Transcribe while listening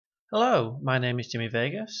Hello, my name is Jimmy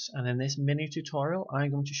Vegas, and in this mini tutorial I'm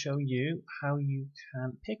going to show you how you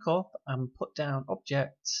can pick up and put down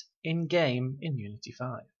objects in-game in Unity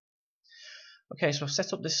 5. Okay, so I've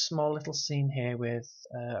set up this small little scene here with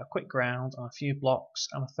a quick ground on a few blocks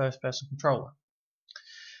and a first-person controller.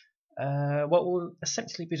 What we'll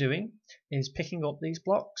essentially be doing is picking up these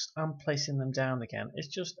blocks and placing them down again. It's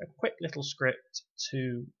just a quick little script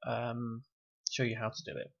to show you how to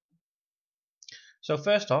do it. So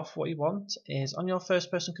first off, what you want is on your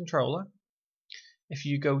first person controller, if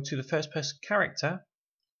you go to the first person character,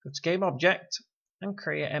 go to game object and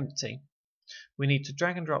create empty. We need to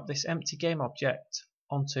drag and drop this empty game object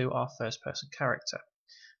onto our first person character.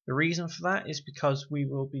 The reason for that is because we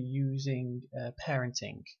will be using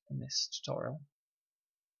parenting in this tutorial.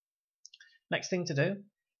 Next thing to do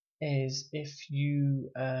is if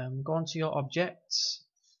you go onto your objects,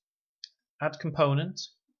 add component,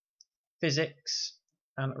 physics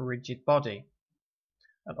and rigid body,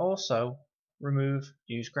 and also remove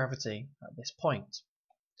use gravity at this point.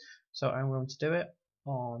 So I'm going to do it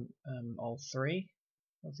on all three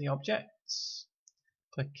of the objects,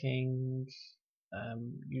 clicking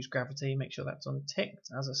use gravity, make sure that's unticked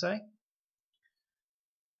as I say.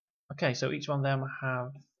 Okay, so each one of them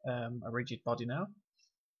have a rigid body now.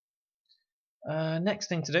 Next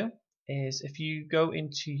thing to do is if you go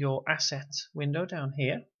into your asset window down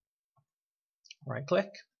here, right click,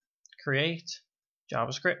 create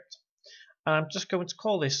JavaScript, and I'm just going to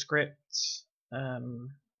call this script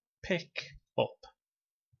pick up,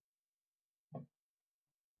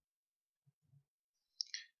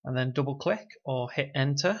 and then double click or hit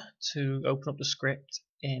enter to open up the script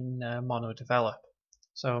in MonoDevelop.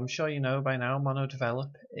 So I'm sure you know by now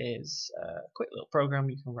MonoDevelop is a quick little program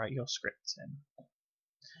you can write your scripts in.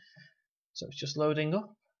 So it's just loading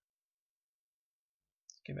up.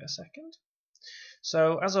 Give it a second.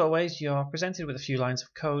 So as always, you're presented with a few lines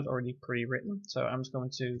of code already pre-written, so I'm just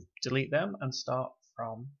going to delete them and start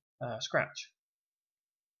from scratch.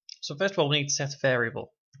 So first of all, we need to set a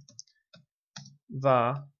variable.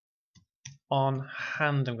 var on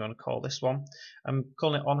hand, I'm going to call this one. I'm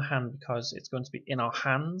calling it on hand because it's going to be in our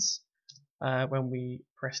hands when we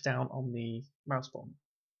press down on the mouse button.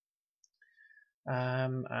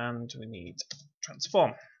 And we need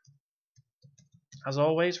transform. As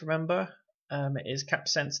always, remember, it is cap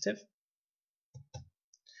sensitive.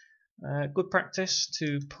 Good practice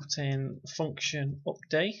to put in function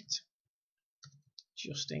update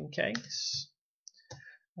just in case.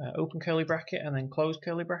 Open curly bracket and then close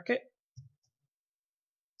curly bracket.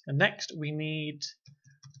 And next we need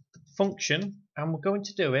function, and we're going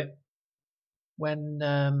to do it when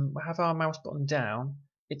we have our mouse button down,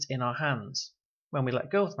 it's in our hands. When we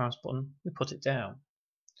let go of the mouse button, we put it down.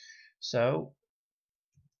 So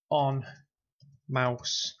on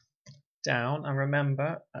mouse down, and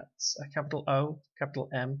remember that's a capital O, capital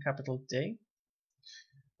M, capital D,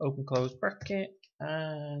 open close bracket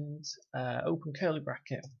and open curly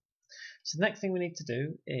bracket. So the next thing we need to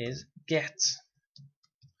do is get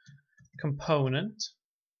component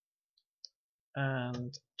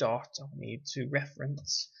and dot. I need to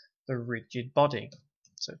reference the rigid body.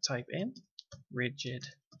 So type in rigid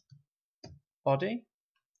body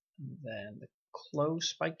and then the close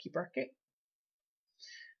spiky bracket,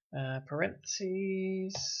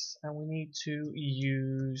 parentheses, and we need to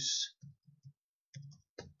use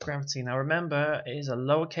gravity. Now remember, it is a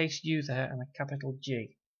lowercase u there and a capital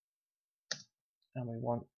G, and we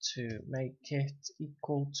want to make it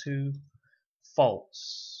equal to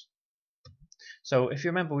false. So if you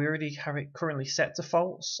remember, we already have it currently set to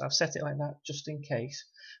false. I've set it like that just in case,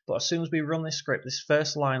 but as soon as we run this script, this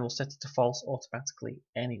first line will set it to false automatically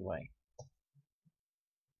anyway.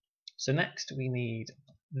 So next we need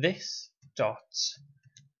this dot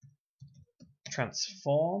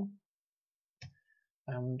transform,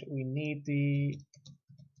 and we need the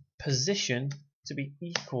position to be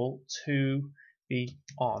equal to the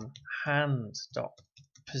on hand dot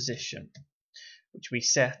position, which we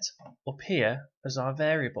set up here as our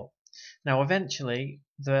variable. Now eventually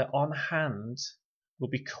the on hand will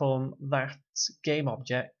become that game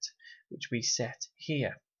object which we set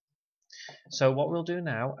here. So what we'll do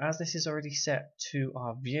now, as this is already set to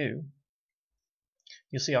our view,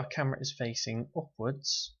 you'll see our camera is facing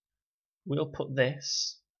upwards. We'll put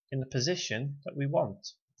this in the position that we want.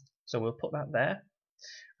 So we'll put that there,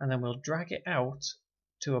 and then we'll drag it out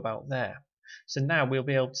to about there. So now we'll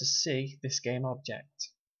be able to see this game object.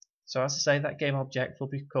 So as I say, that game object will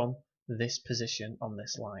become this position on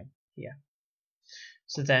this line here.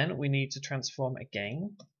 So then we need to transform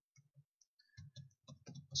again.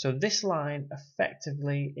 So this line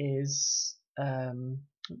effectively is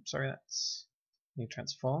oops, sorry, that's new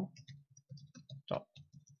transform dot,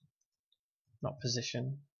 not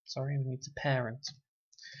position, sorry, we need to parent.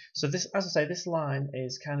 So this, as I say, this line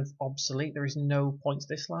is kind of obsolete. There is no point to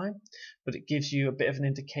this line, but it gives you a bit of an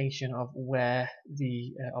indication of where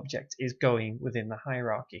the object is going within the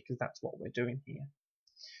hierarchy, because that's what we're doing here.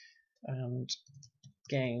 And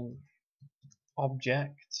game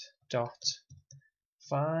object dot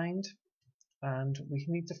find, and we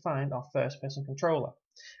need to find our first person controller,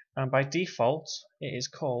 and by default it is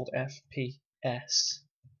called FPS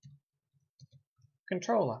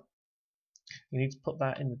controller. You need to put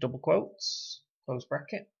that in the double quotes, close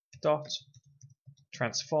bracket, dot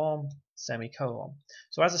transform semicolon.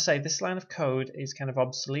 So as I say, this line of code is kind of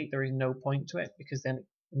obsolete. There is no point to it, because then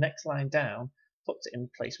the next line down puts it in the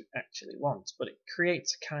place we actually want, but it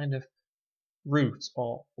creates a kind of route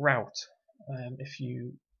or route if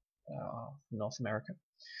you are from North America.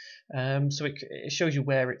 So it shows you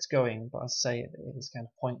where it's going, but as I say, it is kind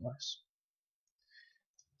of pointless.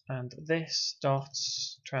 And this dot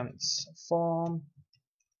transform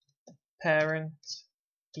parent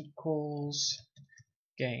equals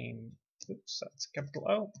game, oops, that's capital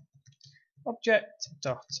O, object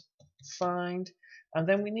dot find, and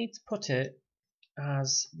then we need to put it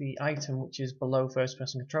as the item which is below first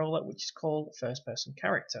person controller, which is called first person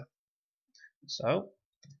character. So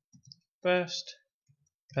first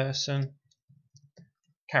person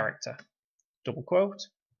character, double quote,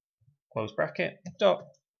 close bracket, dot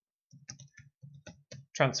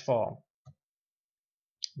transform,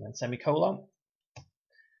 and then semicolon,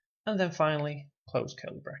 and then finally close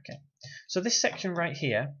curly bracket. So this section right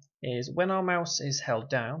here is when our mouse is held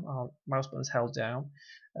down, our mouse button is held down,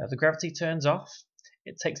 the gravity turns off,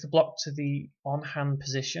 it takes the block to the on hand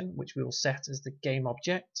position, which we will set as the game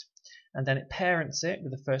object, and then it parents it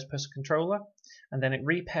with the first person controller, and then it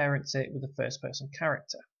reparents it with the first person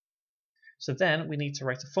character. So then we need to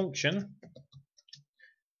write a function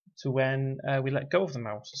to when we let go of the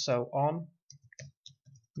mouse. So on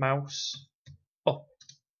mouse up,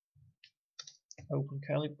 open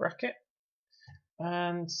curly bracket,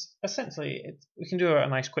 and essentially we can do a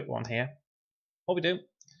nice quick one here. What we do,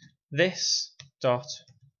 this dot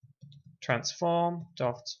transform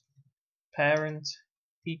dot parent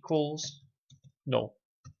equals null.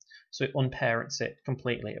 So it unparents it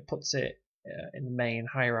completely. It puts it in the main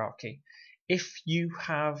hierarchy. If you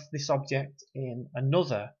have this object in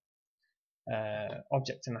another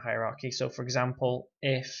object in the hierarchy, so for example,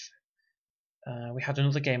 if we had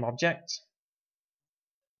another game object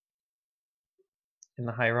in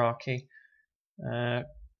the hierarchy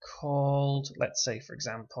called, let's say for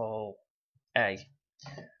example, A,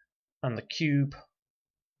 and the cube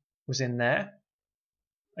was in there,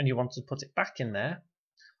 and you wanted to put it back in there,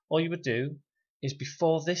 all you would do is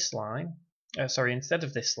before this line, instead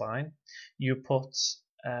of this line, you put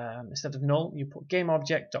instead of null, you put game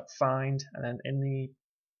object dot find, and then in the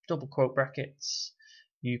double quote brackets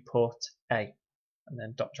you put A, and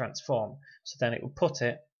then dot transform. So then it will put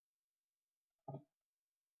it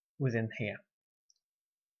within here.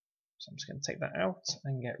 So I'm just going to take that out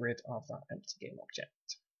and get rid of that empty game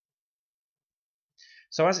object.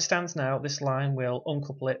 So as it stands now, this line will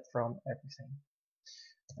uncouple it from everything.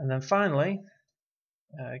 And then finally,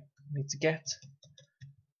 we need to get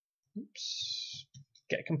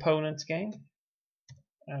a component again,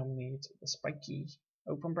 and we need the spiky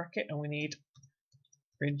open bracket, and we need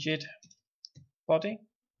rigid body,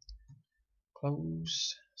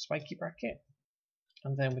 close spiky bracket,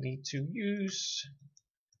 and then we need to use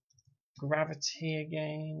gravity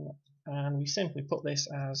again, and we simply put this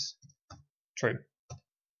as true,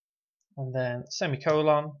 and then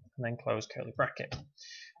semicolon, and then close curly bracket.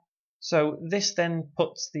 So this then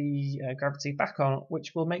puts the gravity back on,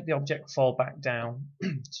 which will make the object fall back down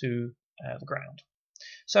to the ground.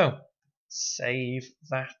 So save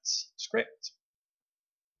that script,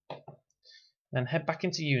 then head back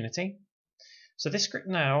into Unity. So this script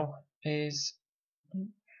now is,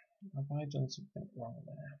 have I done something wrong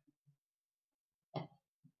there? I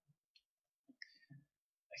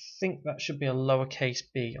think that should be a lowercase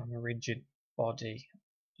b on the rigid body.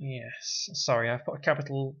 Yes, sorry, I've put a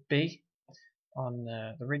capital B on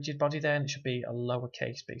the rigid body there, and it should be a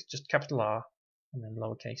lowercase b. It's just capital R and then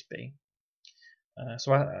lowercase b.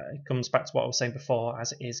 So it comes back to what I was saying before,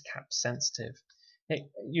 as it is cap sensitive.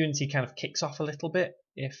 Unity kind of kicks off a little bit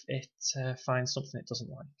if it finds something it doesn't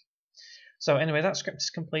like. So anyway, that script is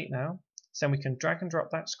complete now. So then we can drag and drop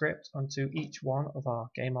that script onto each one of our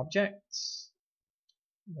game objects,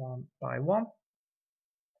 one by one.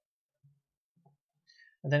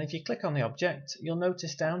 And then if you click on the object, you'll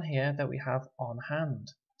notice down here that we have on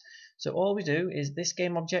hand. So all we do is this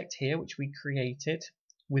game object here, which we created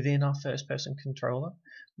within our first person controller,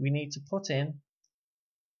 we need to put in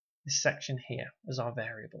this section here as our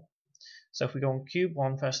variable. So if we go on cube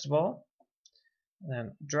 1 first of all, and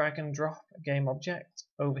then drag and drop a game object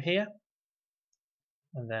over here,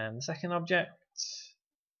 and then the second object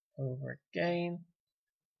over again,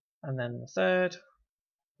 and then the third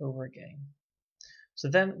over again. So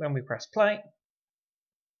then when we press play,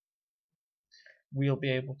 we'll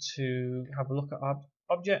be able to have a look at our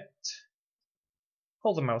object,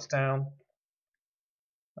 hold the mouse down,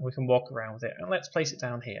 and we can walk around with it. And let's place it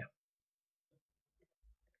down here.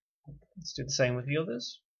 Let's do the same with the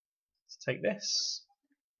others. Let's take this,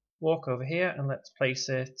 walk over here, and let's place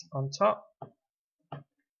it on top.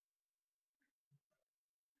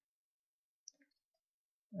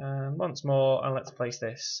 And once more, and let's place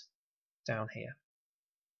this down here.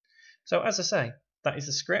 So as I say, that is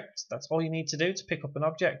the script. That's all you need to do to pick up an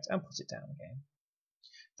object and put it down again.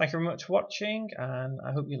 Thank you very much for watching, and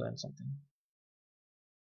I hope you learned something.